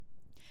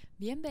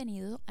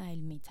Bienvenido a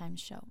el Me Time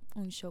Show,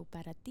 un show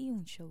para ti,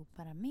 un show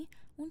para mí,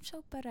 un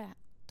show para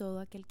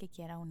todo aquel que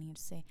quiera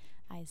unirse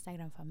a esta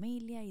gran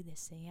familia y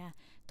desea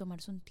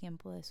tomarse un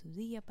tiempo de su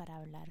día para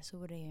hablar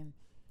sobre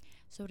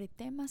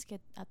temas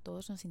que a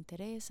todos nos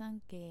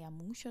interesan, que a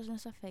muchos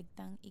nos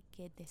afectan y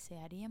que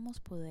desearíamos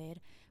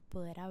poder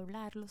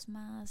hablarlos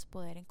más,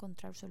 poder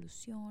encontrar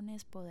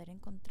soluciones, poder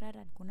encontrar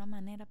alguna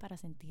manera para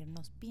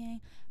sentirnos bien,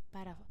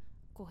 para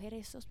coger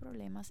estos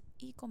problemas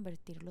y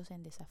convertirlos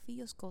en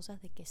desafíos, cosas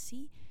de que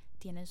sí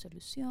tienen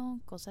solución,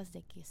 cosas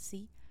de que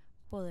sí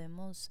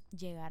podemos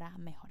llegar a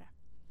mejorar.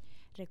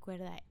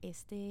 Recuerda,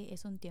 este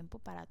es un tiempo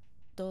para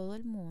todo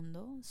el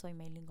mundo. Soy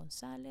Meylin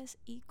González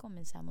y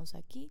comenzamos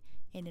aquí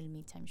en el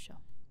Me Time Show.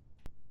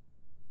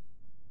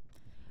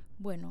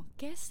 Bueno,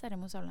 ¿qué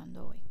estaremos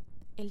hablando hoy?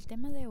 El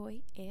tema de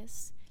hoy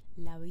es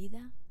la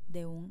vida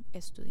de un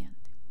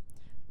estudiante.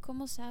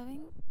 Como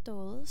saben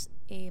todos,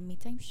 Me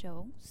Time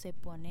Show se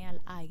pone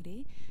al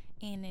aire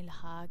en el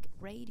Hog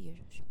Radio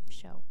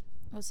Show.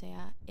 O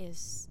sea,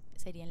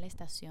 sería en la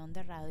estación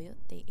de radio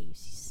de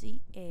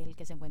ACC, el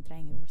que se encuentra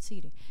en Ybor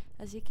City.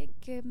 Así que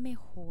qué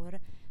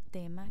mejor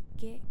tema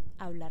que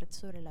hablar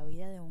sobre la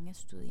vida de un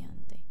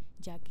estudiante,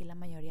 ya que la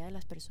mayoría de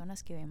las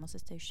personas que vemos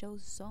este show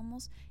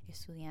somos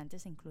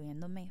estudiantes,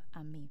 incluyéndome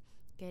a mí.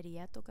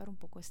 Quería tocar un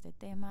poco este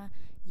tema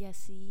y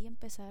así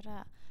empezar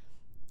a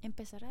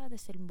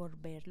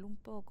desenvolverlo un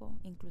poco.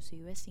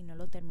 Inclusive si no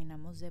lo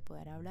terminamos de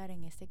poder hablar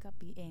en este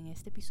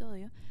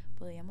episodio,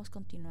 podríamos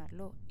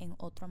continuarlo en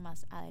otro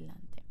más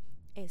adelante.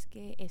 Es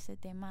que ese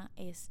tema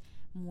es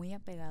muy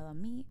apegado a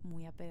mí,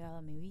 muy apegado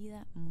a mi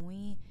vida,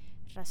 muy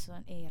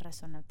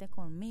razonante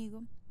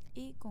conmigo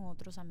y con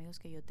otros amigos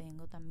que yo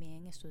tengo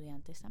también,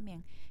 estudiantes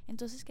también.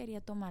 Entonces quería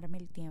tomarme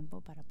el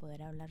tiempo para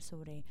poder hablar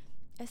sobre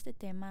este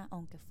tema,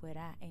 aunque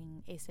fuera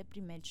en ese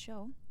primer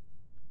show,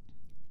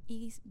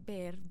 y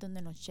ver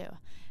dónde nos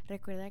lleva.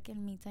 Recuerda que el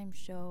Me Time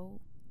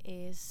Show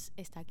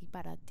está aquí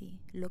para ti.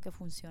 Lo que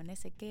funcione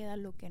se queda,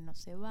 lo que no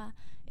se va.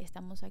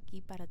 Estamos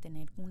aquí para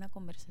tener una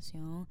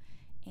conversación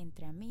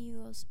entre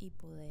amigos y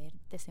poder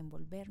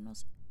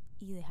desenvolvernos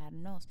y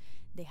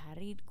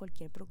dejar ir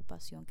cualquier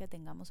preocupación que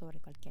tengamos sobre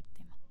cualquier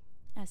tema.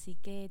 Así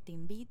que te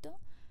invito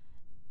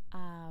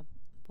a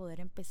poder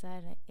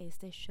empezar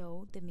este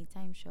show, The Me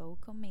Time Show,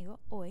 conmigo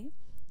hoy,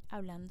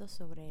 hablando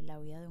sobre la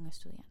vida de un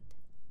estudiante.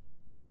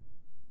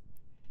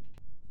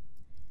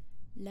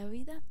 La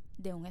vida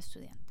de un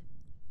estudiante,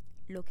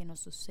 lo que nos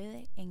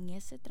sucede en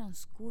ese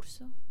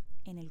transcurso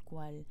en el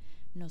cual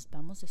nos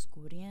vamos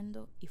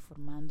descubriendo y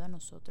formando a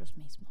nosotros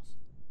mismos.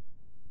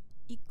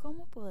 ¿Y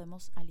cómo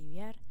podemos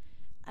aliviar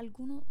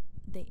alguno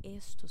de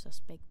estos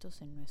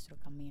aspectos en nuestro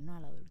camino a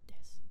la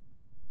adultez?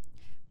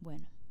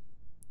 Bueno,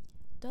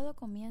 todo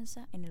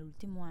comienza en el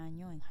último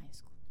año en high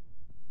school,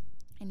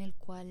 en el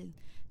cual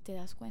te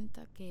das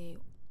cuenta que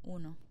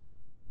uno,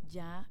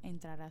 ya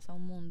entrarás a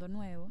un mundo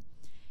nuevo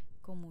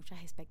con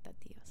muchas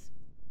expectativas.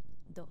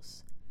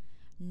 2.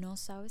 No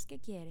sabes qué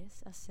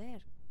quieres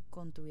hacer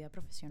con tu vida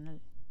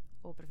profesional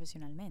o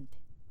profesionalmente.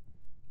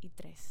 Y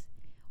 3.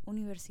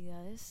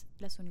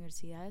 Las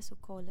universidades o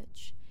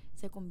college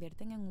se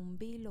convierten en un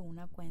bill o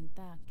una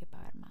cuenta que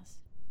pagar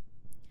más.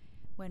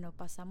 Bueno,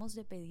 pasamos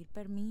de pedir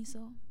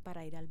permiso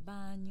para ir al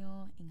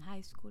baño en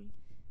high school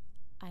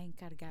a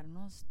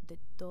encargarnos de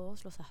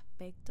todos los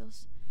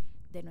aspectos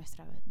de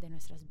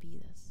nuestras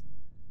vidas,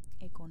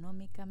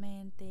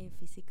 económicamente,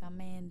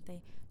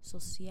 físicamente,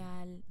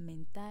 social,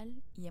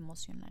 mental y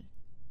emocional.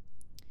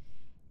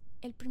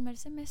 El primer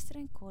semestre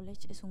en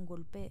college es un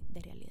golpe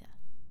de realidad.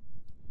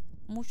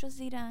 Muchos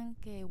dirán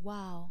que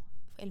wow,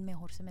 el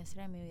mejor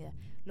semestre de mi vida,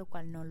 lo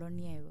cual no lo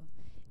niego.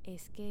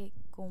 Es que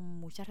con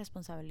muchas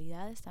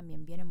responsabilidades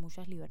también vienen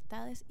muchas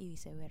libertades y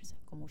viceversa.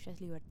 Con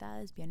muchas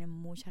libertades vienen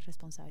muchas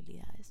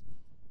responsabilidades.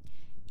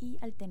 Y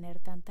al tener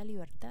tanta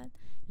libertad,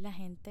 la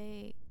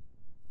gente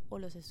o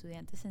los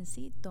estudiantes en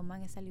sí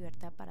toman esa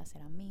libertad para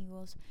ser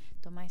amigos,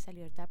 toman esa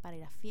libertad para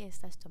ir a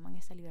fiestas, toman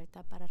esa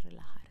libertad para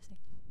relajarse.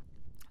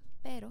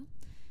 Pero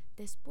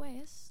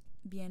después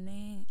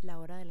viene la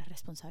hora de las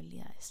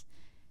responsabilidades.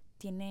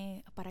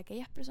 Para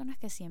aquellas personas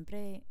que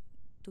siempre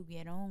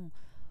tuvieron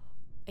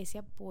ese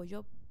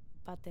apoyo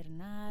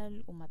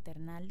paternal o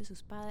maternal de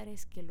sus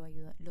padres que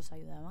los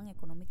ayudaban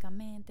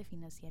económicamente,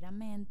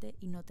 financieramente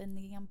y no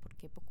tendrían por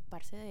qué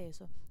preocuparse de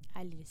eso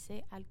al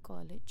irse al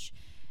college,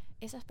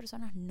 esas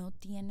personas no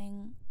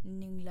tienen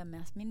ni la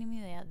más mínima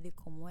idea de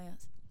cómo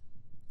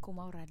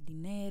ahorrar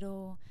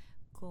dinero,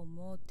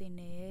 cómo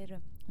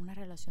tener una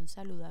relación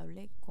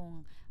saludable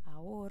con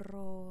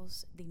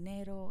ahorros,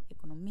 dinero,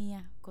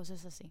 economía,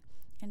 cosas así.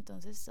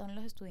 Entonces son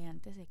los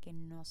estudiantes de que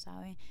no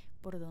saben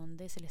por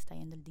dónde se les está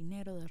yendo el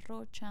dinero,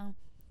 derrochan,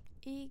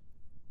 y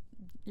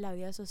la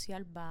vida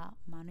social va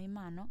mano en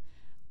mano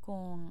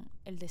con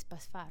el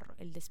despilfarro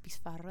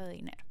de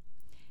dinero.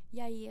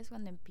 Y ahí es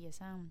cuando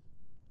empiezan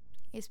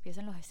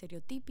los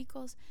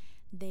estereotípicos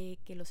de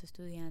que los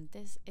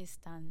estudiantes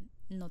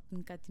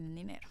nunca tienen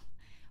dinero.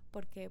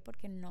 ¿Por qué?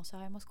 Porque no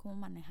sabemos cómo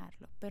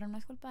manejarlo. Pero no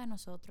es culpa de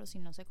nosotros si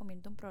no se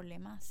convierte en un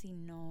problema si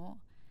no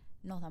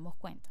nos damos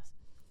cuenta.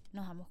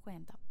 nos damos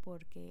cuenta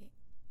porque,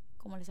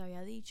 como les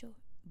había dicho,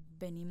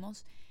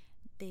 venimos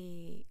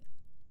de,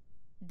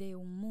 de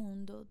un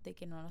mundo de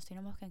que no nos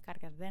tenemos que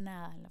encargar de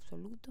nada en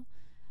absoluto,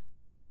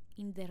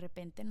 y de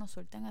repente nos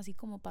sueltan así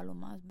como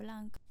palomas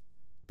blancas,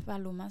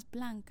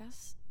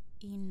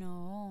 y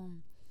no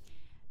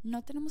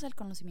tenemos el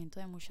conocimiento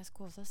de muchas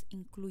cosas,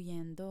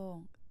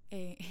 incluyendo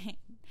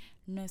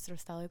nuestro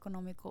estado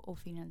económico o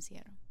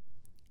financiero.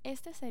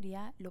 Este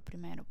sería lo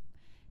primero.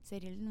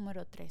 Sería el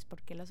número 3,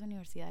 porque las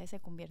universidades se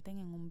convierten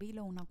en un bill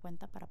o una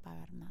cuenta para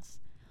pagar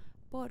más.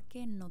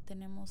 Porque no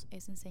tenemos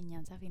esa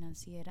enseñanza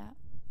financiera,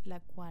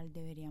 la cual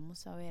deberíamos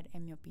saber,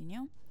 en mi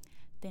opinión,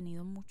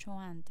 tenido mucho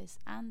antes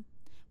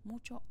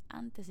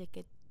de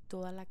que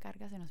toda la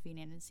carga se nos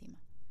viniera encima.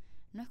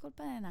 No es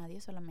culpa de nadie,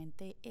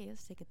 solamente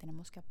es de que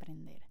tenemos que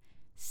aprender.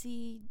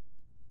 Si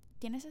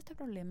tienes este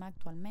problema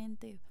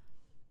actualmente,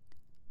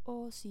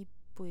 o si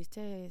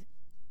tuviste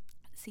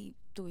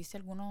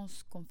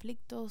algunos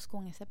conflictos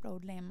con ese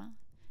problema,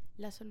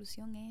 la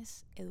solución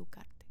es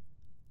educarte.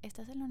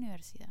 Estás en la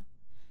universidad,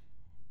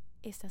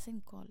 estás en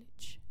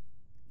college.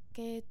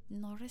 Que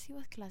no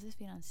recibas clases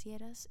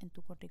financieras en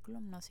tu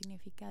currículum no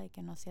significa de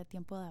que no sea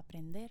tiempo de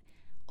aprender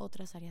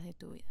otras áreas de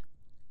tu vida.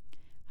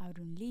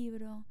 Abre un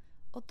libro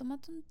o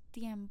tómate un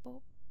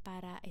tiempo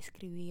para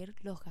escribir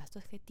los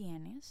gastos que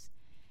tienes,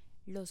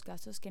 los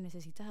gastos que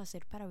necesitas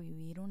hacer para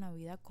vivir una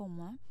vida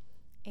cómoda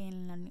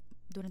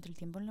durante el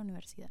tiempo en la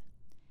universidad.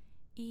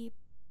 Y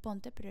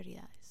ponte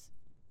prioridades.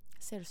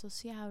 Ser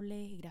sociable,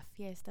 ir a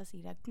fiestas,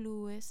 ir a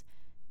clubes,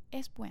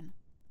 es bueno,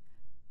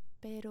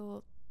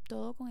 pero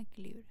todo con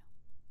equilibrio.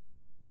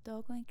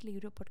 Todo con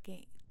equilibrio,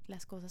 porque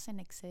las cosas en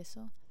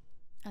exceso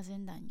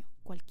hacen daño.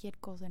 Cualquier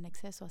cosa en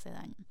exceso hace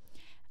daño.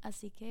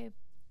 Así que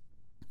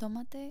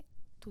tómate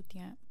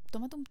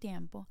un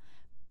tiempo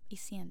y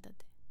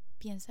siéntate.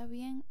 Piensa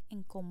bien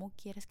en cómo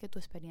quieres que tu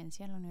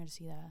experiencia en la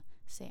universidad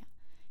sea.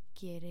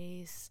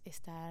 ¿Quieres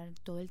estar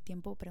todo el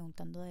tiempo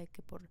preguntando de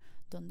que por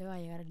dónde va a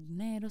llegar el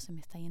dinero, se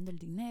me está yendo el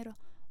dinero?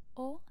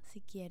 O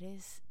si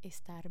quieres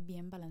estar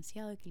bien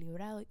balanceado,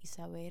 equilibrado y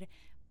saber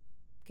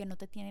que no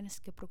te tienes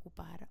que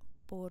preocupar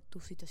por tu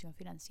situación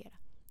financiera,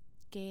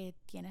 que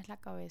tienes la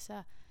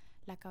cabeza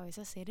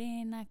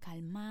serena,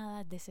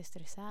 calmada,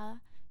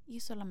 desestresada,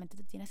 y solamente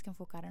te tienes que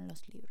enfocar en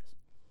los libros.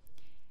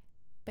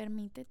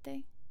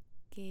 Permítete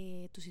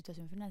que tu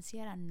situación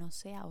financiera no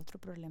sea otro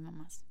problema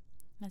más.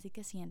 Así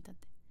que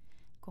siéntate,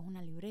 coge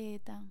una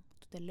libreta,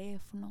 tu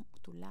teléfono,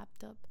 tu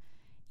laptop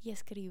y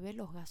escribe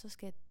los gastos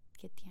que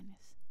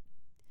tienes.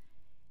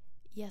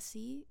 Y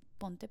así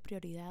ponte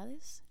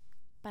prioridades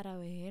para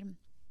ver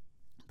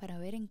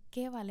en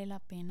qué vale la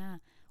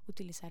pena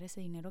utilizar ese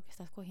dinero que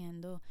estás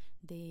cogiendo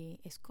de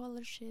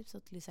scholarships,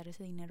 utilizar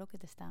ese dinero que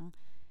te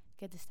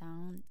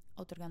están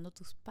otorgando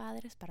tus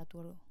padres para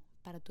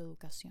tu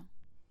educación.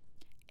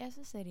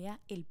 Ese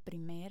sería el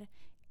primer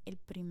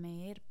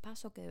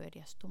paso que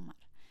deberías tomar.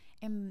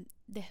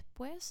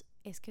 Después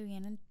es que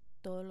vienen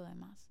todo lo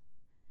demás,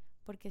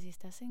 porque si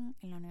estás en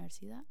la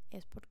universidad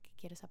es porque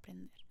quieres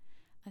aprender.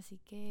 Así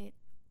que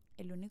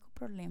el único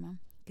problema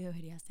que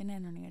deberías tener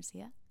en la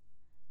universidad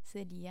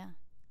sería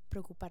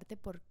preocuparte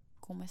por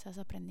cómo estás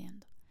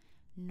aprendiendo,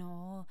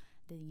 no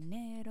de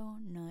dinero,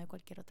 no de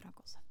cualquier otra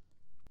cosa.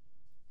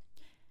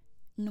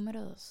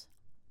 Número 2.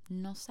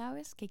 No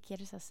sabes qué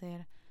quieres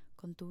hacer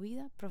con tu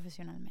vida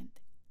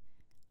profesionalmente.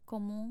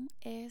 Común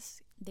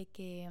es de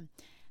que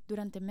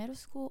durante middle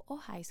school o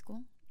high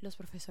school los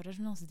profesores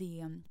nos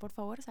digan: por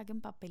favor,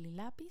 saquen papel y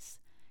lápiz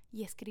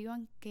y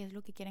escriban qué es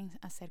lo que quieren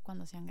hacer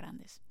cuando sean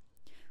grandes.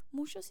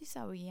 Muchos sí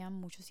sabían,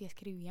 muchos sí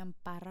escribían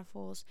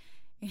párrafos,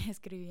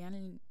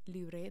 escribían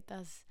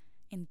libretas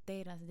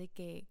enteras de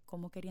que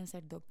cómo querían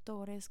ser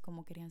doctores,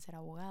 cómo querían ser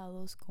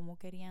abogados, cómo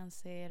querían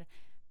ser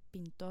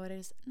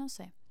pintores, no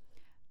sé.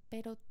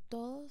 Pero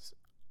todos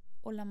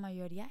o la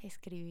mayoría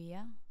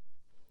escribía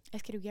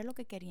lo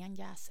que querían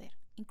ya hacer,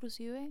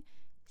 inclusive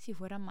si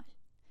fuera mal.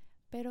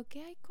 Pero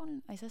 ¿qué hay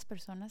con esas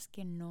personas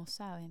que no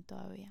saben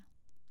todavía?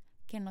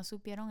 Que no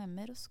supieron en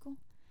middle school,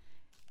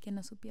 que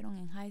no supieron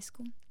en high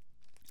school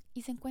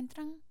y se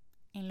encuentran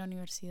en la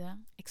universidad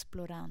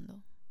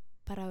explorando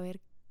para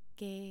ver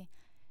qué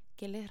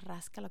les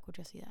rasca la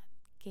curiosidad,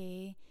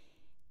 qué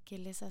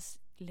les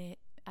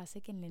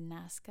hace que le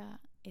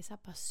nazca esa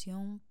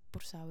pasión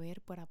por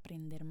saber, por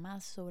aprender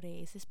más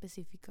sobre esa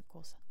específica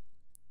cosa.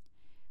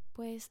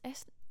 Pues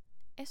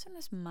eso no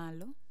es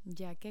malo,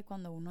 ya que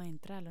cuando uno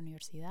entra a la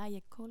universidad y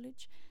al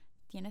college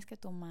tienes que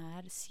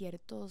tomar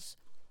ciertas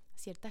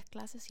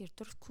clases,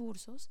 ciertos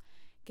cursos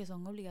que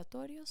son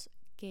obligatorios,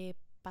 que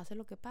pase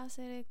lo que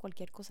pase,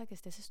 cualquier cosa que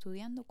estés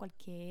estudiando,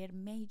 cualquier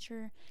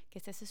major que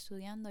estés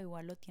estudiando,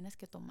 igual lo tienes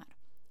que tomar.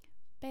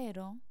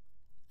 Pero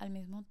al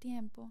mismo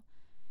tiempo,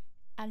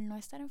 al no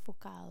estar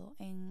enfocado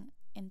en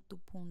tu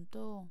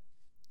punto,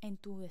 en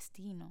tu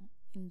destino,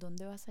 en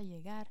dónde vas a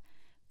llegar,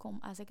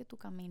 hace que tu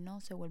camino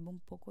se vuelva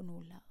un poco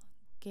nublado,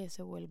 que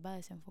se vuelva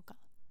desenfocado.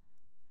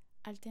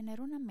 Al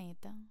tener una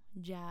meta,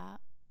 ya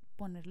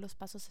poner los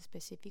pasos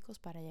específicos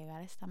para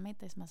llegar a esta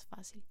meta es más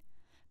fácil.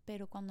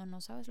 Pero cuando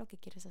no sabes lo que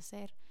quieres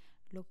hacer,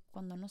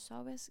 Cuando no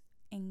sabes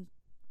en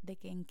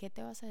qué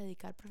te vas a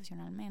dedicar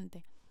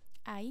profesionalmente,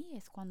 ahí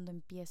es cuando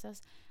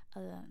empiezas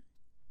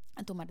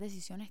a tomar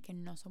decisiones que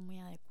no son muy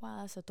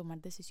adecuadas, a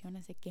tomar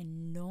decisiones de que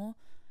no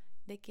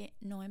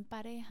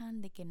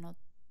emparejan, de que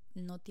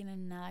no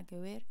tienen nada que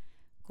ver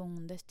con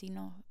un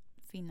destino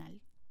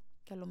final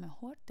que a lo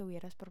mejor te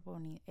hubieras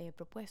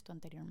propuesto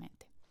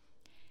anteriormente.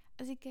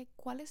 Así que,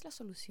 ¿cuál es la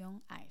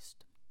solución a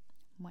esto?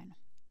 Bueno,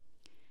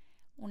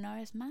 una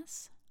vez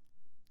más,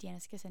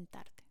 tienes que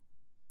sentarte,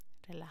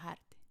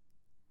 relajarte,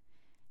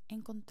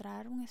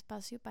 encontrar un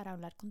espacio para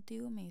hablar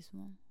contigo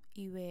mismo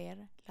y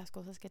ver las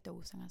cosas que te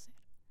gustan hacer.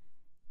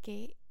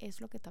 ¿Qué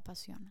es lo que te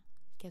apasiona?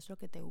 ¿Qué es lo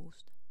que te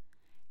gusta?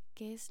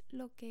 ¿Qué es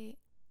lo que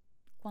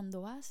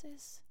cuando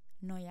haces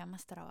no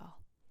llamas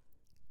trabajo?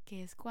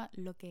 ¿Qué es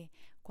lo que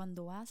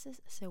cuando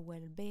haces se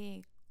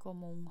vuelve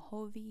como un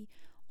hobby,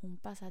 un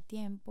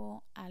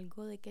pasatiempo,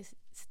 algo de que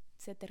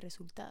se te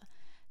resulta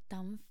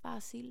tan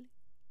fácil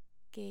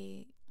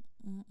que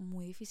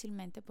muy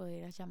difícilmente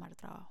podrías llamar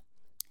trabajo?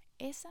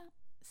 Esa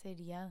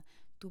sería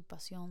tu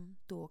pasión,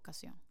 tu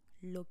vocación,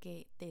 lo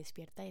que te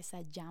despierta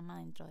esa llama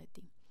dentro de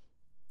ti.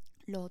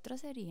 Lo otro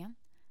sería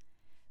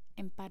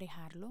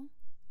emparejarlo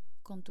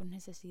con tus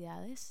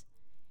necesidades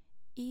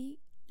y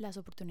las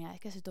oportunidades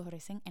que se te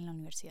ofrecen en la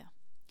universidad.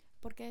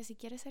 Porque si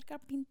quieres ser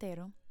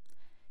carpintero,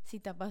 si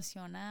te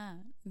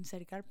apasiona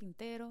ser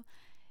carpintero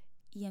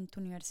y en tu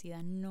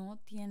universidad no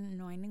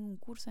hay ningún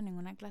curso,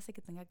 ninguna clase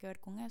que tenga que ver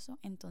con eso,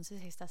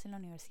 entonces estás en la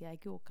universidad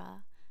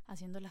equivocada,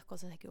 haciendo las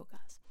cosas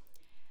equivocadas.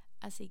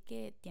 Así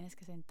que tienes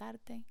que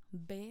sentarte,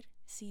 ver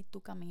si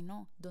tu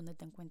camino donde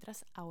te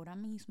encuentras ahora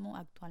mismo,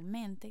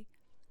 actualmente,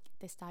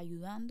 te está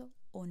ayudando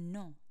o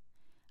no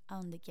a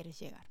donde quieres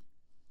llegar.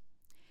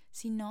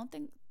 Si no,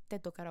 te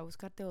tocará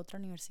buscarte otra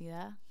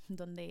universidad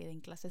donde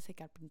den clases de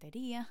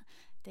carpintería,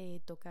 te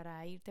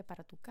tocará irte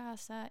para tu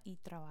casa y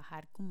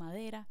trabajar con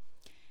madera.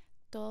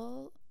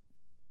 Todos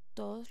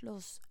todos,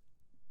 los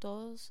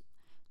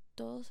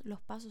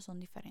pasos son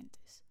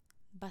diferentes,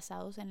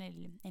 basados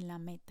en la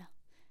meta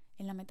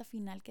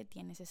final que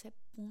tienes, ese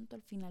punto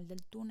al final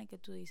del túnel que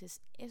tú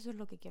dices, eso es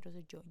lo que quiero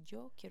ser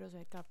yo quiero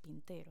ser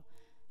carpintero,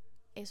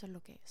 eso es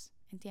lo que es,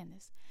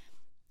 ¿entiendes?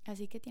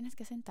 Así que tienes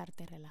que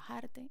sentarte,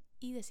 relajarte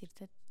y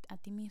decirte a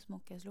ti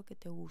mismo qué es lo que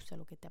te gusta,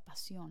 lo que te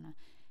apasiona,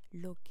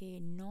 lo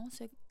que no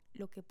sé,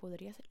 lo que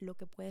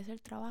puede ser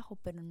trabajo,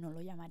 pero no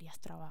lo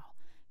llamarías trabajo,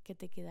 que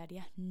te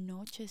quedarías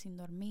noches sin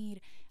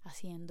dormir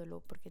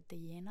haciéndolo porque te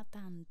llena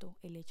tanto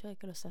el hecho de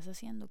que lo estás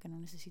haciendo que no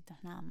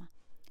necesitas nada más.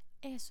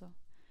 Esa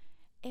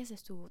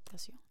es tu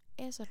vocación,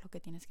 eso es lo que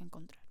tienes que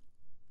encontrar.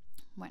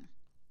 Bueno,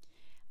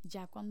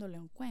 ya cuando lo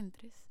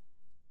encuentres,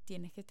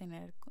 tienes que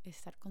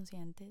estar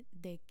consciente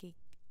de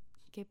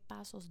qué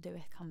pasos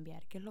debes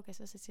cambiar, qué es lo que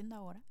estás haciendo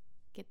ahora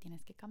que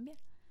tienes que cambiar.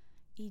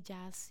 Y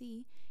ya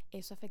así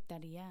eso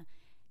afectaría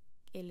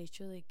el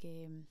hecho de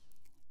que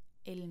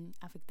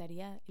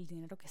afectaría el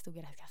dinero que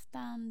estuvieras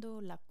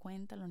gastando, la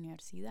cuenta, la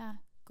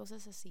universidad,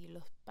 cosas así.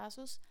 Los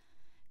pasos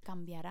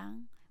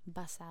cambiarán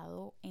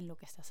basado en lo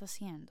que estás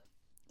haciendo,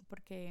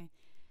 porque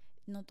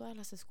no todas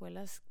las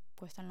escuelas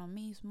cuestan lo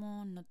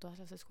mismo, no todas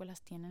las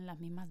escuelas tienen las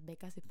mismas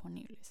becas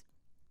disponibles.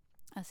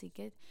 Así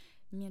que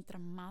mientras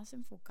más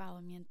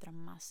enfocado, mientras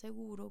más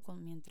seguro,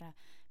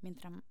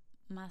 mientras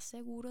más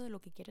seguro de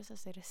lo que quieres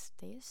hacer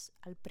estés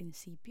al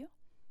principio,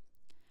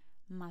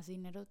 más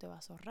dinero te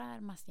vas a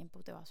ahorrar, más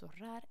tiempo te vas a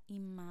ahorrar y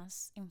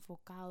más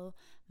enfocado,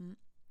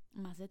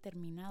 más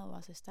determinado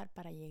vas a estar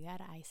para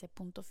llegar a ese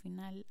punto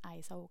final, a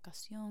esa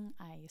vocación,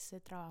 a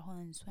ese trabajo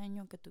de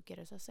ensueño que tú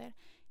quieres hacer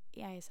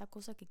y a esa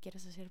cosa que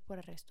quieres hacer por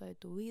el resto de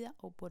tu vida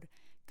o por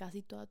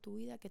casi toda tu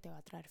vida que te va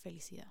a traer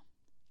felicidad.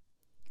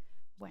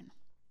 Bueno,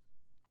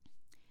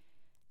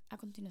 a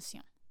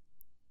continuación,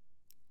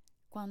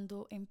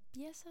 cuando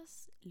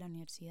empiezas la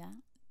universidad,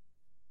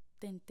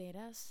 te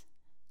enteras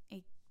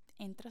y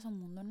entras a un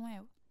mundo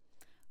nuevo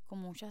con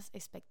muchas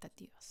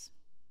expectativas.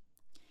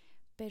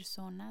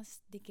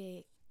 Personas de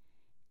que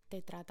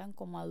te tratan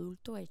como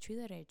adulto hecho y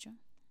derecho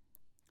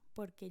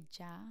porque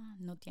ya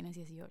no tienes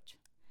 18,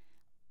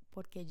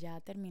 porque ya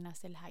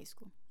terminaste el high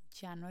school,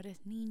 ya no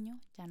eres niño,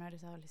 ya no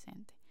eres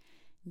adolescente,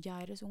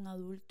 ya eres un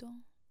adulto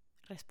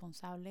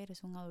responsable,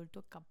 eres un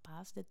adulto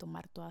capaz de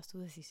tomar todas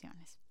tus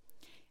decisiones.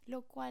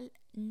 Lo cual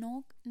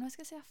no es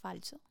que sea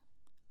falso,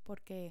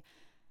 porque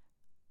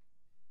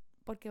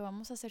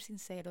vamos a ser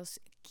sinceros,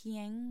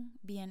 ¿quién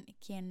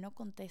no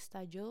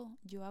contesta yo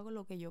hago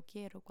lo que yo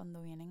quiero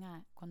cuando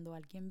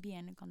alguien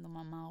viene, cuando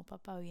mamá o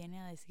papá viene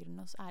a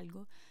decirnos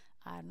algo,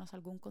 a darnos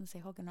algún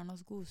consejo que no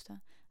nos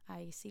gusta?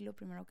 Ahí sí lo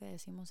primero que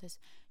decimos es,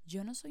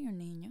 yo no soy un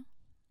niño,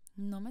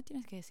 no me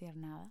tienes que decir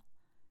nada,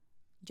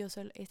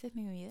 esta es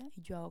mi vida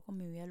y yo hago con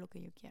mi vida lo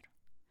que yo quiero.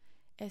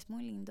 Es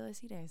muy lindo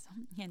decir eso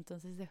y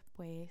entonces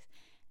después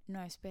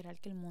no esperar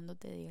que el mundo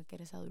te diga que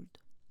eres adulto.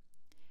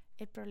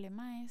 El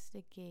problema es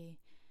de que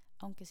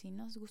aunque sí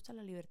nos gusta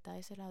la libertad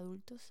de ser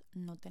adultos,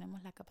 no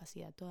tenemos la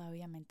capacidad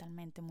todavía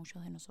mentalmente,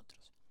 muchos de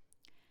nosotros.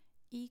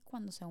 Y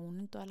cuando se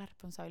unen todas las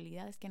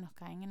responsabilidades que nos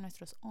caen en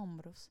nuestros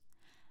hombros,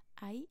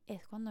 Ahí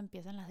es cuando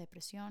empiezan las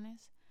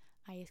depresiones,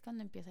 ahí es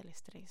cuando empieza el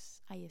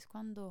estrés, ahí es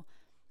cuando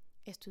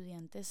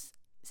estudiantes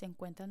se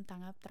encuentran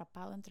tan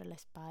atrapados entre la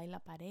espada y la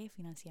pared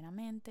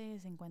financieramente,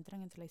 se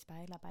encuentran entre la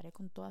espada y la pared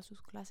con todas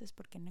sus clases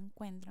porque no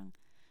encuentran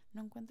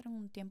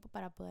un tiempo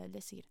para poder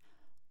decir,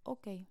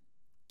 ok,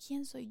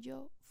 ¿quién soy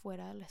yo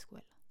fuera de la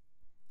escuela?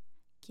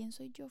 ¿Quién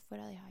soy yo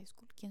fuera de high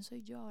school? ¿Quién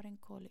soy yo ahora en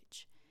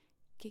college?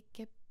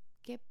 ¿Qué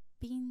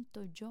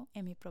pinto yo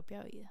en mi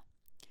propia vida?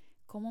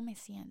 ¿Cómo me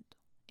siento?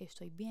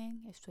 ¿Estoy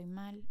bien? ¿Estoy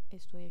mal?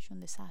 ¿Estoy hecho un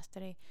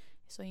desastre?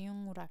 ¿Estoy en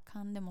un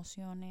huracán de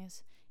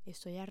emociones?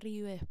 ¿Estoy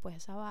arriba y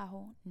después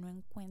abajo? No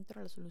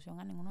encuentro la solución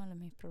a ninguno de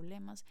mis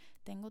problemas.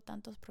 Tengo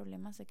tantos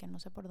problemas de que no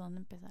sé por dónde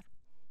empezar.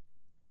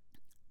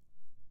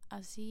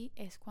 Así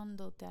es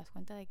cuando te das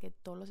cuenta de que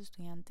todos los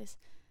estudiantes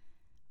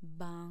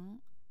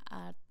van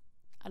a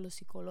los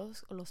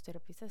psicólogos o los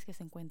terapeutas que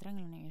se encuentran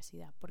en la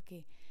universidad,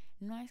 porque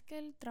no es que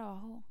el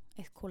trabajo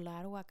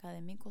escolar o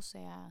académico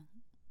sea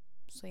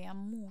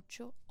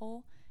mucho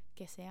o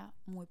que sea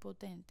muy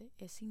potente,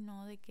 es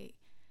sino de que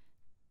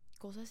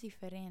cosas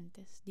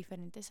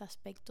diferentes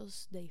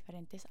aspectos de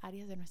diferentes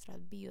áreas de nuestras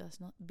vidas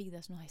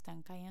nos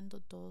están cayendo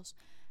todos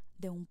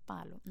de un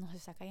palo, nos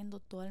está cayendo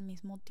todo al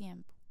mismo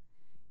tiempo.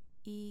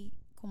 Y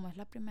como es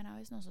la primera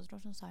vez,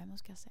 nosotros no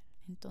sabemos qué hacer.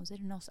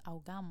 Entonces nos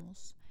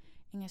ahogamos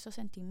en esos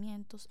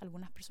sentimientos.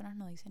 Algunas personas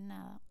no dicen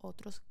nada,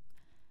 otros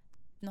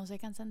no se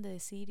cansan de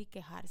decir y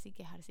quejarse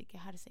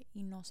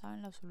y no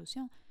saben la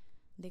solución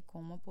de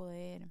cómo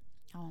poder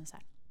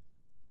avanzar.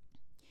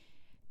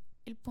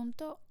 El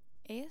punto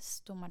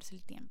es tomarse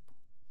el tiempo.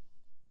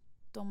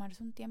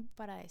 Tomarse un tiempo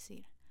para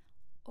decir,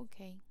 ok,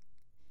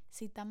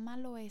 si tan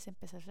malo es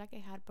empezarse a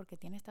quejar porque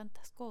tienes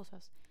tantas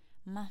cosas,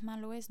 más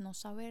malo es no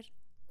saber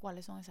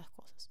cuáles son esas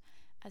cosas.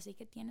 Así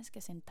que tienes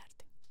que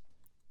sentarte.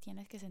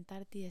 Tienes que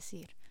sentarte y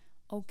decir,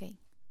 ok,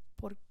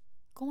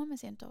 ¿cómo me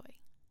siento hoy?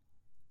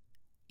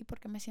 ¿Y por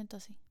qué me siento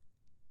así?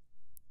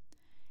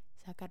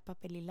 Sacar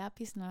papel y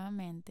lápiz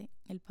nuevamente.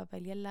 El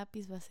papel y el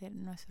lápiz va a ser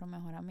nuestro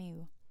mejor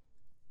amigo.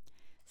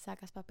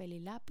 Sacas papel y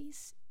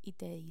lápiz y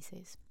te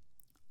dices,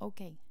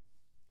 ok,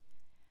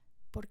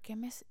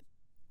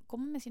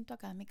 ¿cómo me siento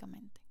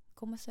académicamente?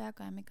 ¿Cómo estoy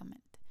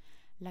académicamente?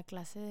 La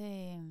clase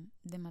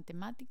de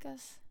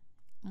matemáticas,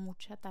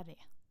 mucha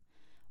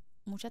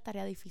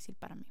tarea difícil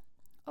para mí.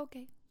 Ok,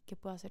 ¿qué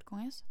puedo hacer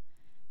con eso?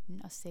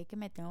 No sé, que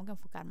me tengo que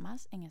enfocar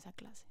más en esa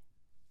clase.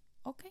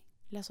 Ok,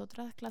 las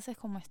otras clases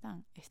 ¿cómo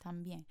están?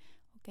 Están bien.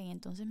 Ok,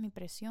 entonces mi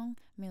presión,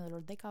 mi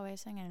dolor de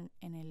cabeza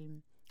en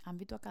el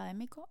ámbito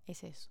académico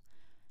es eso.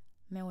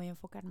 Me voy a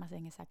enfocar más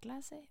en esa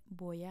clase,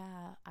 voy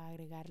a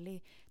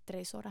agregarle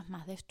 3 horas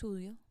más de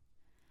estudio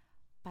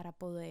para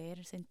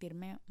poder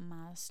sentirme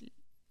más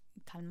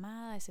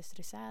calmada,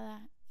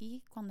 desestresada, y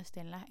cuando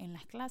esté en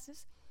las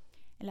clases,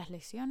 en las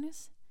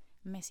lecciones,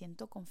 me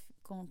siento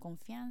con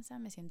confianza,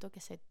 me siento que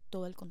sé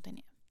todo el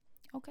contenido.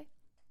 Ok,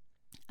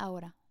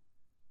 ahora,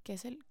 ¿qué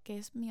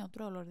es mi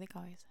otro dolor de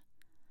cabeza?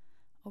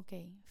 Ok,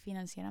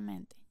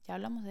 financieramente, ya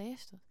hablamos de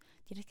esto.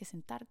 Tienes que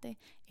sentarte,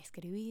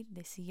 escribir,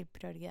 decir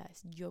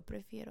prioridades. Yo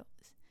prefiero,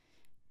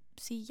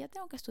 si ya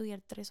tengo que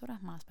estudiar 3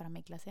 horas más para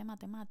mi clase de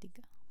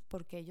matemática,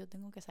 porque yo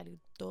tengo que salir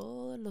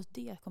todos los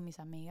días con mis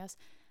amigas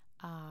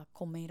a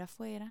comer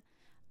afuera,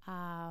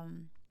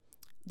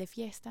 de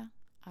fiesta,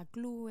 a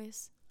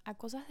clubes, a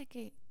cosas de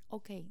que,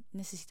 ok,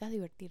 necesitas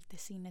divertirte,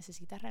 sí,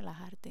 necesitas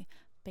relajarte,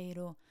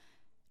 pero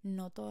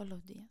no todos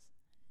los días,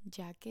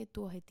 ya que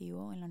tu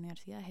objetivo en la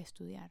universidad es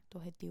estudiar, tu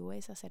objetivo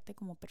es hacerte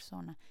como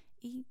persona.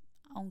 Y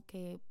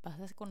aunque vas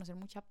a conocer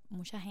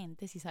mucha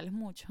gente, si sales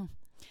mucho,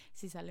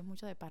 si sales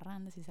mucho de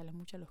parrandas, si sales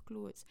mucho de los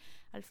clubes,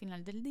 al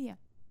final del día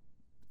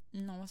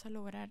no vas a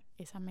lograr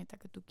esa meta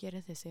que tú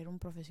quieres de ser un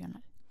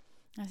profesional.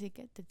 Así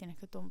que te tienes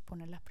que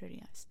poner las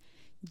prioridades.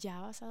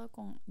 Ya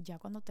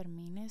cuando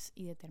termines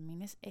y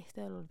determines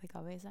este dolor de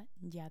cabeza,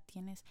 ya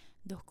tienes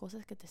 2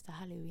 cosas que te estás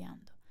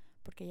aliviando,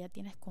 porque ya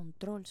tienes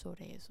control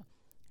sobre eso.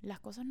 Las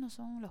cosas no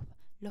son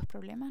los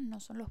problemas, no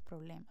son los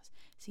problemas,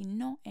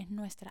 sino es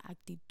nuestra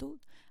actitud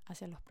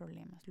hacia los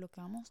problemas. Lo que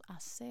vamos a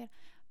hacer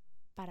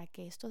para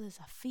que estos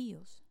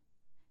desafíos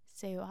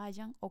se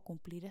vayan o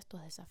cumplir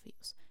estos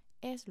desafíos.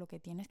 Es lo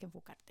que tienes que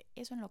enfocarte,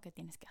 eso es lo que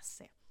tienes que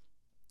hacer.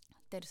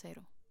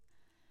 Tercero,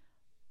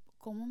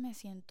 ¿cómo me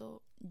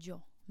siento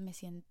yo?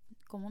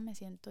 ¿Cómo me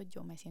siento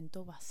yo? Me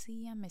siento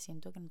vacía, me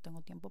siento que no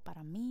tengo tiempo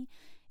para mí,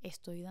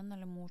 estoy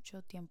dándole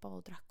mucho tiempo a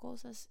otras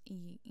cosas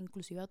y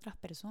inclusive a otras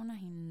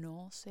personas y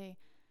no sé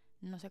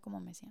cómo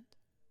me siento.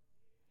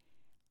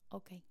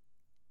 Ok,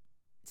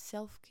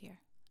 self-care,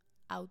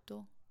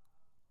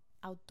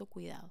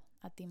 autocuidado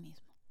a ti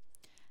mismo.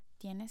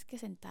 Tienes que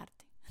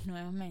sentarte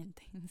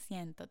nuevamente,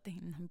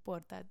 siéntate, no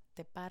importa,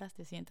 te paras,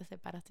 te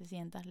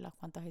sientas las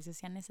cuantas veces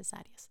sean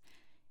necesarias.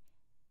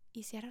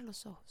 Y cierra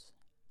los ojos.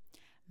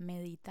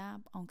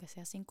 Medita, aunque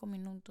sea 5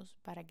 minutos,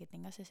 para que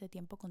tengas ese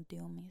tiempo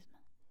contigo misma.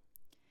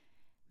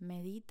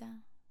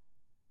 Medita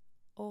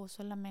o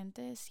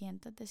solamente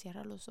siéntate,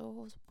 cierra los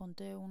ojos,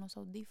 ponte unos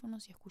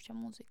audífonos y escucha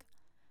música.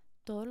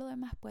 Todo lo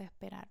demás puede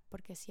esperar,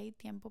 porque si hay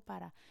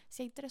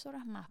 3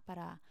 horas más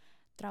para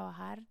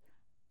trabajar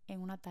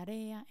en una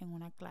tarea, en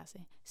una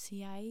clase.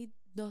 Si hay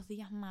 2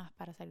 días más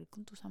para salir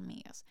con tus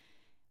amigas,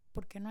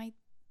 ¿por qué no hay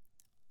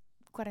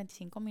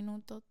 45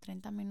 minutos,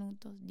 30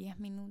 minutos, 10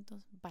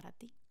 minutos para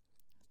ti?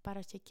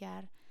 Para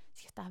chequear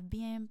si estás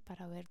bien,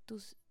 para ver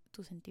tus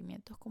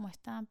sentimientos cómo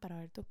están, para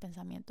ver tus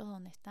pensamientos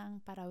dónde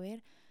están, para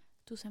ver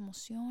tus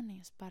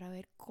emociones, para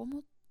ver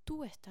cómo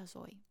tú estás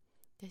hoy.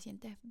 ¿Te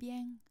sientes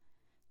bien?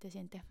 ¿Te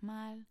sientes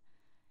mal?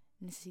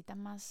 ¿Necesitas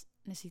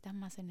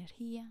más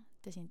energía?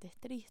 ¿Te sientes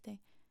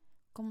triste?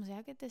 Como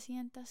sea que te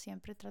sientas,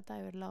 siempre trata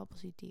de ver el lado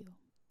positivo.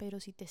 Pero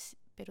si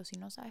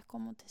no sabes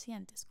cómo te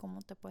sientes,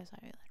 ¿cómo te puedes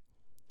ayudar?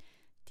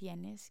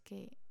 Tienes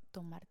que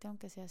tomarte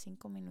aunque sea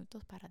 5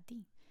 minutos para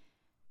ti.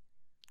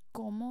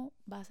 ¿Cómo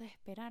vas a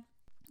esperar?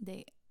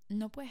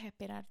 No puedes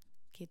esperar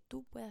que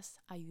tú puedas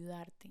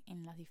ayudarte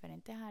en las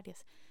diferentes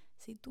áreas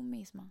si tú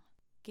misma,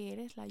 que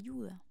eres la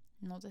ayuda,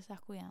 no te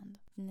estás cuidando.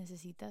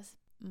 Necesitas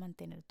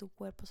mantener tu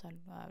cuerpo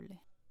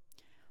saludable.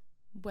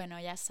 Bueno,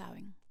 ya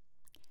saben,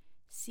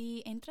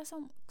 si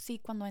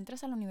cuando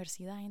entras a la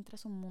universidad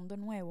entras a un mundo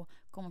nuevo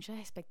con muchas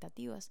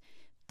expectativas,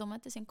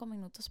 tómate 5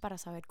 minutos para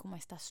saber cómo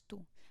estás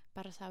tú,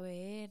 para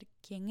saber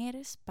quién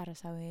eres, para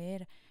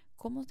saber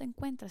cómo te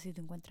encuentras, si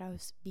te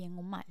encuentras bien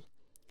o mal.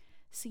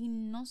 Si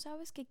no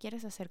sabes qué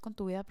quieres hacer con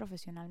tu vida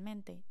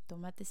profesionalmente,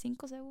 tómate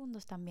 5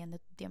 segundos también de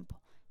tu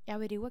tiempo y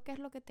averigua qué es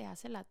lo que te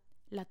hace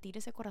latir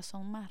ese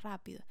corazón más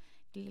rápido,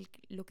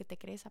 lo que te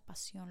crea esa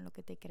pasión, lo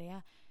que te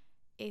crea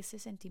ese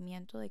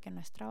sentimiento de que no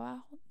es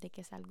trabajo, de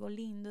que es algo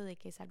lindo, de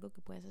que es algo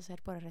que puedes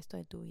hacer por el resto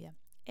de tu vida.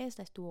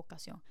 Esta es tu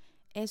vocación.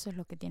 Eso es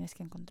lo que tienes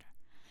que encontrar.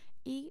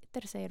 Y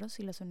tercero,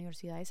 si las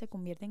universidades se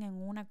convierten en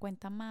una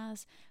cuenta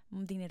más,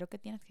 un dinero que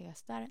tienes que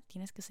gastar,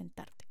 tienes que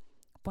sentarte,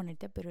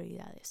 ponerte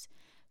prioridades.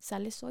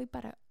 ¿Sales hoy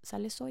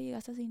y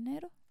gastas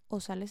dinero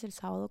o sales el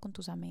sábado con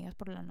tus amigas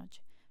por la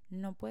noche?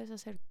 No puedes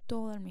hacer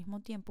todo al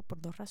mismo tiempo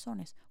por 2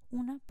 razones.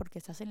 Una, porque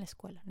estás en la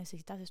escuela,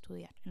 necesitas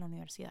estudiar en la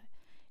universidad.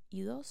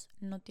 Y 2,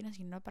 no tienes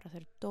dinero para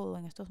hacer todo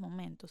en estos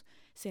momentos.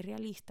 Sé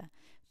realista.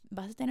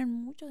 Vas a tener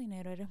mucho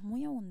dinero, eres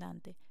muy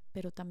abundante,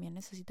 pero también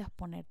necesitas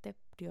ponerte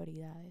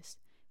prioridades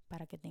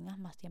para que tengas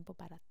más tiempo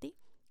para ti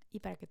y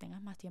para que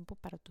tengas más tiempo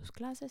para tus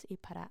clases y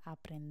para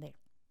aprender.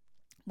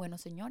 Bueno,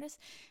 señores,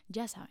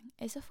 ya saben,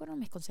 esos fueron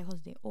mis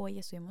consejos de hoy.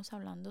 Estuvimos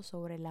hablando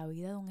sobre la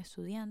vida de un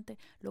estudiante,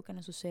 lo que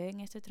nos sucede en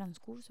este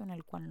transcurso en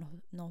el cual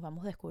nos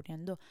vamos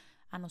descubriendo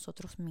a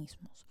nosotros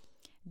mismos.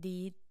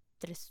 Di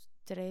tres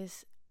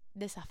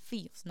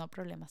desafíos, no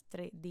problemas,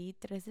 di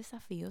 3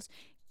 desafíos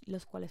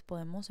los cuales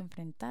podemos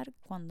enfrentar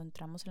cuando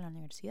entramos en la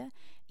universidad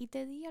y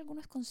te di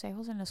algunos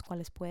consejos en los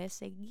cuales puedes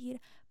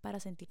seguir para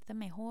sentirte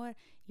mejor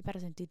y para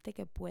sentirte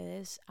que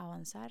puedes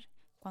avanzar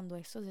cuando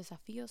estos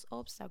desafíos o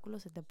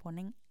obstáculos se te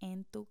ponen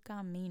en tu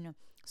camino.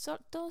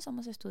 Todos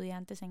somos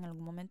estudiantes en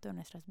algún momento de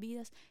nuestras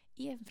vidas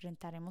y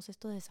enfrentaremos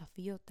estos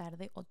desafíos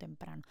tarde o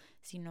temprano.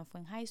 Si no fue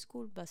en high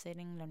school, va a ser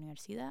en la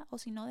universidad o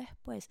si no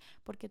después,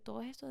 porque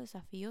todos estos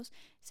desafíos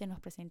se nos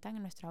presentan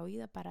en nuestra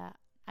vida para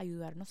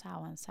ayudarnos a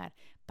avanzar,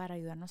 para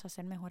ayudarnos a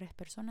ser mejores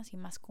personas y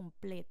más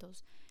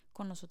completos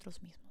con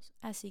nosotros mismos.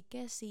 Así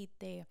que si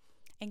te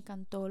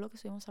encantó lo que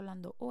estuvimos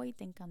hablando hoy,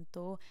 te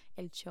encantó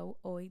el show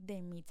hoy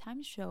de Me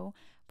Time Show,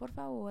 por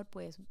favor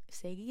puedes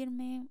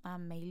seguirme a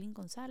Meylin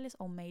González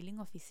o Meylin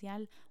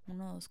Oficial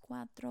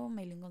 124,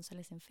 Meylin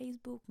González en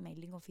Facebook,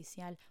 Meylin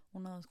Oficial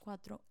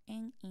 124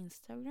 en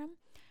Instagram,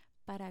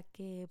 para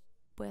que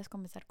puedas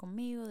conversar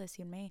conmigo,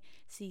 decirme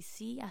si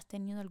sí has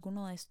tenido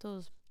alguno de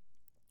estos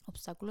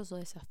obstáculos o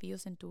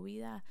desafíos en tu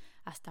vida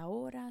hasta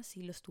ahora,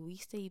 si los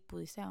tuviste y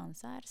pudiste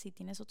avanzar, si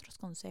tienes otros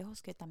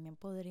consejos que también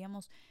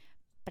podríamos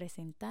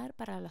presentar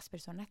para las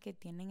personas que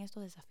tienen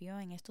estos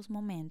desafíos en estos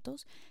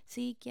momentos.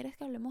 Si quieres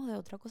que hablemos de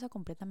otra cosa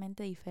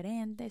completamente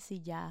diferente, si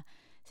ya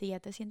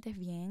te sientes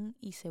bien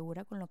y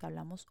segura con lo que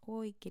hablamos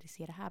hoy,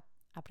 quisieras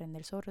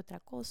aprender sobre otra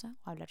cosa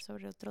o hablar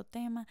sobre otro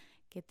tema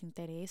que te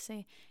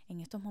interese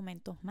en estos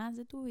momentos más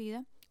de tu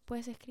vida,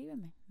 pues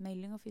escríbeme,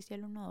 Meylin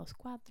Oficial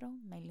 124,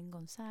 Meylin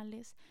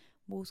González,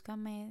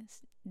 búscame,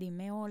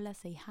 dime hola,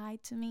 say hi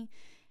to me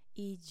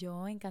y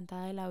yo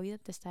encantada de la vida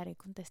te estaré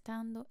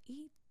contestando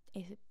y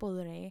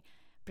podré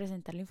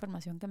presentar la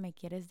información que me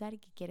quieres dar y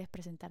que quieres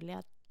presentarle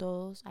a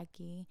todos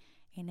aquí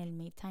en el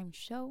Me Time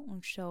Show,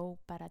 un show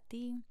para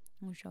ti,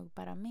 un show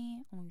para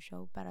mí, un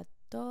show para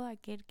todo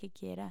aquel que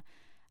quiera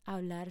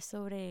hablar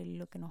sobre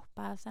lo que nos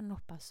pasa,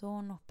 nos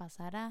pasó, nos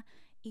pasará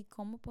y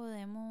cómo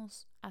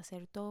podemos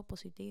hacer todo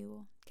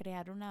positivo,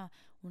 crear una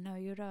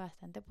vibra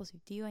bastante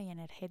positiva y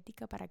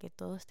energética para que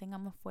todos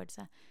tengamos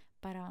fuerza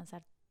para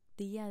avanzar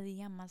día a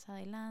día más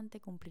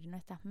adelante, cumplir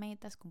nuestras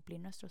metas, cumplir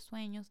nuestros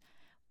sueños,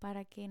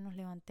 para que nos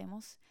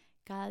levantemos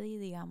cada día y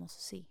digamos,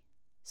 sí,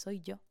 soy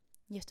yo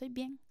y estoy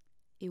bien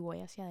y voy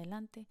hacia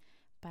adelante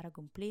para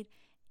cumplir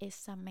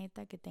esa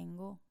meta que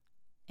tengo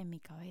en mi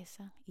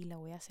cabeza y la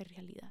voy a hacer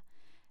realidad.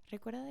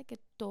 Recuerda de que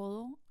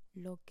todo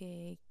lo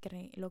que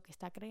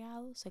está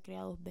creado se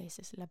crea 2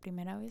 veces. La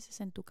primera vez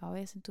es en tu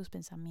cabeza, en tus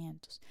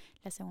pensamientos.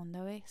 La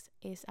segunda vez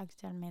es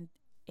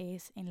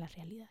en la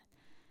realidad.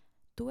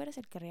 Tú eres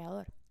el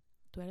creador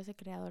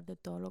de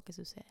todo lo que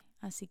sucede.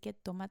 Así que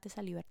tómate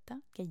esa libertad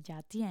que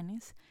ya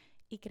tienes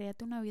y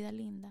créate una vida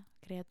linda,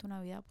 créate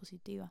una vida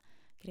positiva,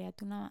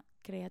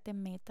 créate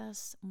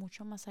metas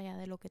mucho más allá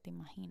de lo que te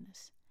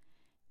imaginas.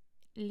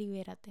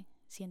 Libérate,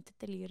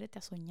 siéntete libre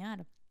a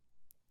soñar,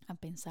 a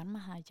pensar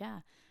más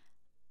allá,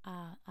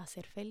 a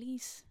ser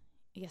feliz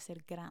y a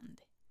ser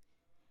grande.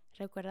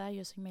 Recuerda,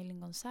 yo soy Meylin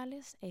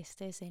González,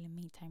 este es el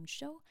Me Time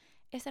Show.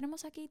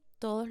 Estaremos aquí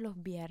todos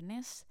los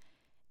viernes.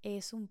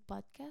 Es un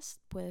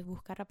podcast, puedes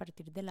buscar a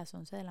partir de las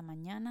 11 de la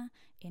mañana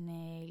en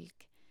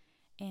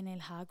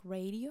el Hack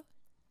Radio,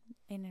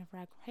 en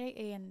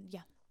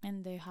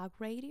The Hack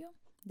Radio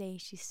de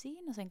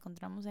HCC. Nos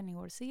encontramos en New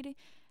York City.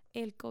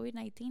 El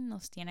COVID-19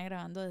 nos tiene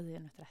grabando desde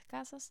nuestras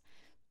casas,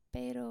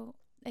 pero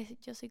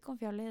yo soy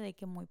confiable de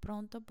que muy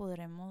pronto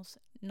podremos,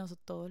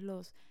 todos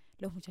los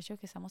muchachos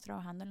que estamos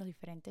trabajando en los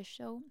diferentes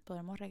shows,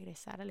 podremos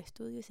regresar al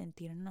estudio y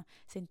sentir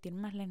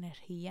más la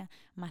energía,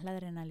 más la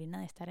adrenalina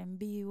de estar en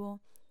vivo,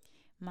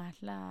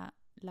 más la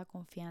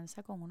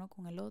confianza con uno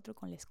con el otro,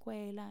 con la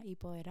escuela, y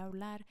poder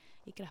hablar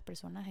y que las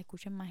personas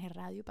escuchen más el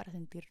radio para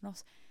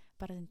sentirnos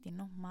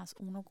más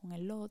uno con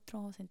el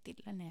otro,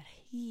 sentir la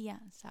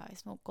energía,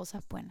 ¿sabes?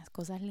 Cosas buenas,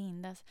 cosas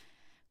lindas,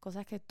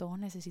 cosas que todos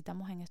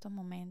necesitamos en estos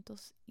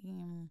momentos y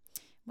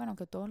bueno,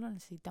 que todos lo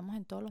necesitamos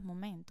en todos los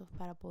momentos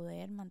para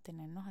poder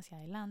mantenernos hacia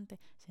adelante,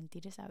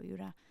 sentir esa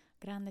vibra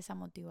grande, esa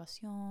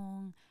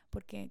motivación,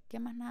 porque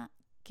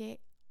qué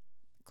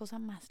cosa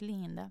más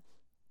linda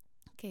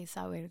que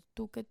saber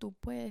que tú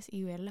puedes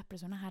y ver las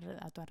personas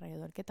a tu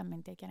alrededor que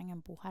también te quieren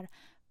empujar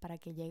para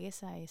que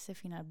llegues a ese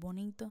final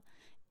bonito,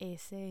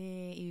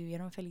 y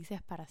vivieron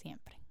felices para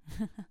siempre.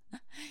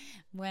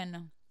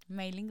 Bueno,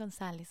 Meylin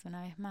González,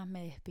 una vez más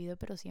me despido,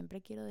 pero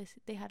siempre quiero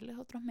dejarles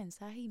otros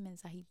mensajes y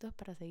mensajitos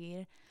para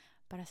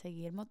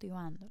seguir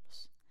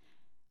motivándolos.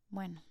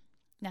 Bueno,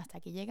 hasta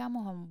aquí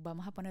llegamos.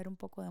 Vamos a poner un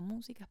poco de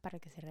música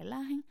para que se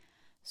relajen.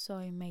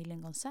 Soy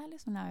Meylin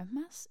González una vez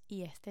más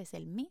y este es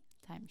el Me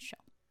Time Show.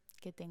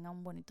 Que tenga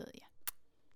un bonito día.